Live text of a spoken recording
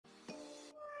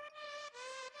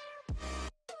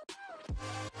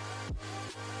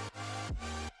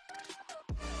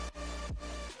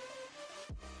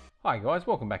Hi guys,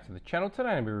 welcome back to the channel. Today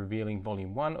I'm going to be revealing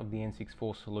volume 1 of the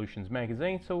N64 Solutions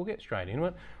Magazine, so we'll get straight into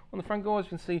it. On the front, guys, you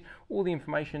can see all the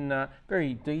information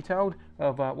very detailed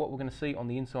of what we're going to see on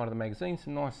the inside of the magazine.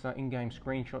 Some nice in-game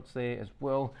screenshots there as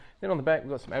well. Then on the back we've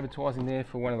got some advertising there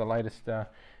for one of the latest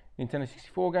Nintendo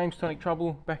 64 games, Sonic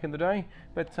Trouble, back in the day.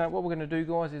 But what we're going to do,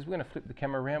 guys, is we're going to flip the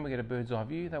camera around. We get a bird's eye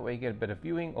view. That way you get a better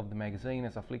viewing of the magazine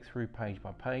as I flick through page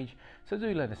by page. So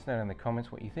do let us know in the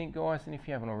comments what you think, guys, and if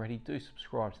you haven't already, do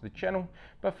subscribe to the channel.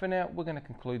 But for now, we're going to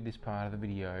conclude this part of the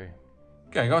video.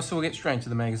 Okay, guys, so we'll get straight into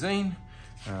the magazine.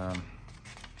 Got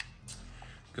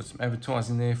some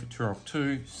advertising there for Turok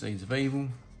 2, Seeds of Evil.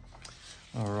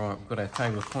 Alright, we've got our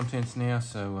table of contents now,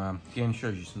 so again,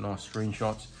 shows you some nice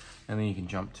screenshots, and then you can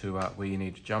jump to where you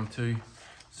need to jump to.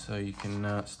 So you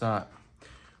can start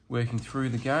working through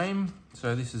the game.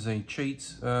 So this is a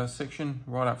cheats section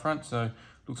right up front, so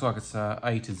looks like it's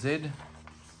A to Z.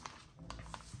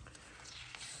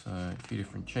 So a few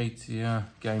different cheats here,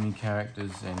 gaming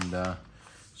characters, and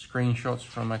screenshots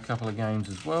from a couple of games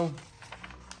as well.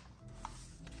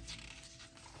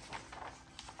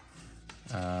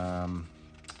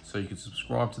 So you can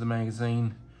subscribe to the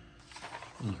magazine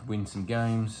and you can win some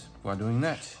games by doing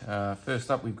that.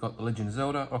 First up, we've got The Legend of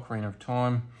Zelda Ocarina of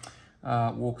Time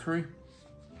walkthrough.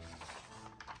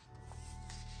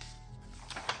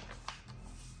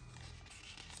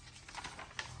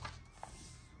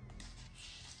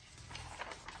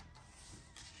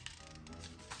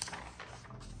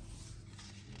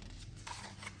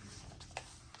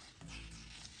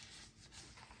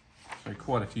 So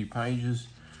quite a few pages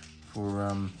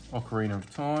for Ocarina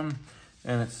of Time,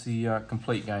 and it's the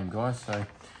complete game, guys, so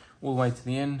all the way to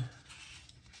the end.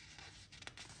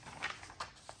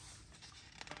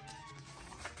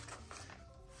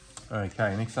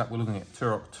 Okay, next up we're looking at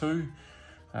Turok 2,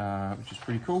 which is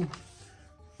pretty cool.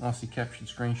 Nicely captured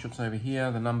screenshots over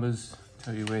here, the numbers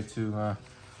tell you where to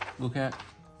look at.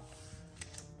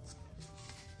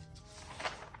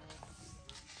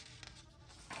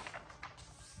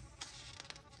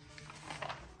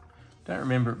 Don't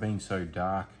remember it being so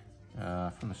dark.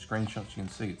 From the screenshots you can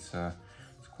see it's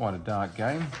quite a dark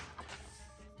game.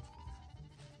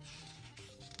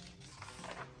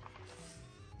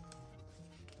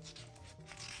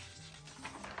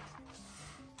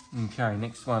 Okay,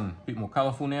 next one, a bit more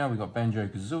colourful now. We've got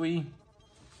Banjo-Kazooie.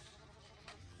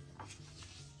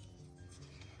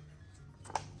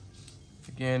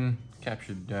 Again,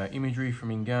 captured imagery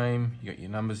from in-game. You got your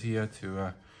numbers here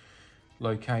to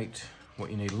locate what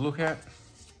you need to look at.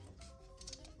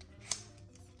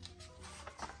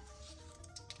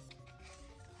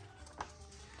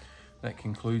 That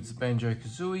concludes the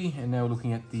Banjo-Kazooie, and now we're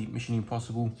looking at the Mission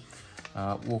Impossible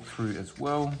walkthrough as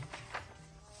well.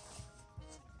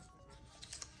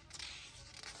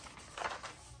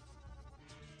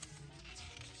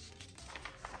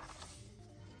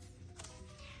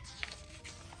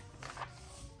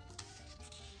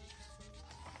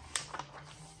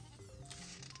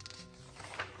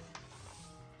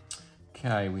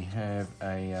 Okay, we have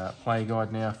a play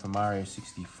guide now for Mario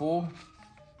 64.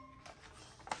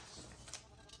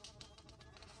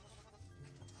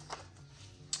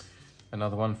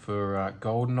 Another one for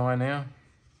GoldenEye now.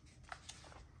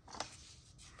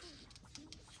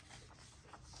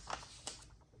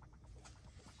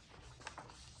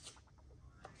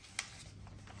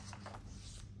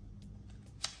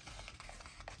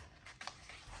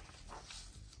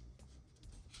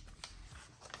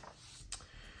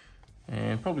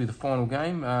 And probably the final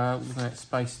game, looking at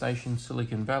Space Station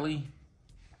Silicon Valley.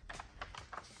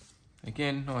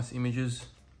 Again, nice images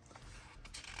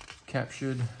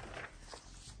captured.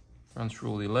 Runs through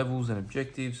all the levels and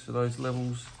objectives for those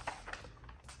levels.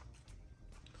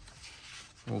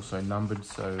 Also numbered,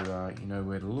 so you know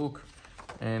where to look.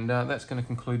 And that's going to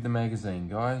conclude the magazine,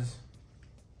 guys.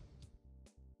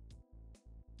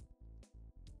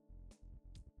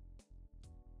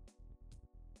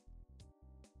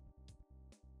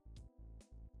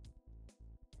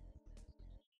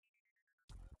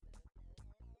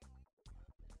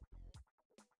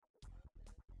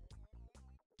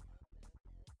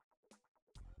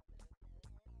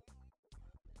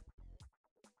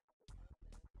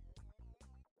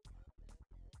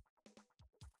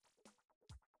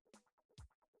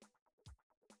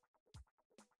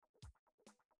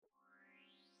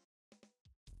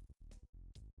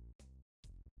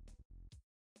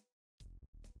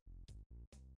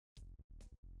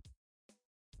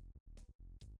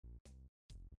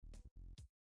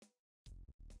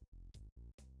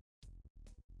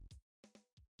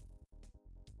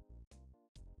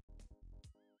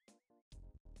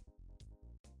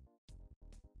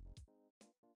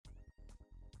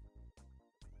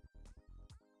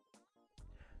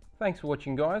 Thanks for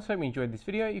watching, guys. Hope you enjoyed this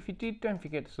video. If you did, don't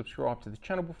forget to subscribe to the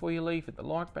channel before you leave. Hit the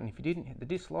like button. If you didn't, hit the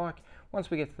dislike. Once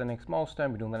we get to the next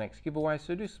milestone, we're doing the next giveaway,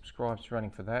 so do subscribe, it's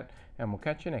running for that, and we'll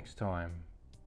catch you next time.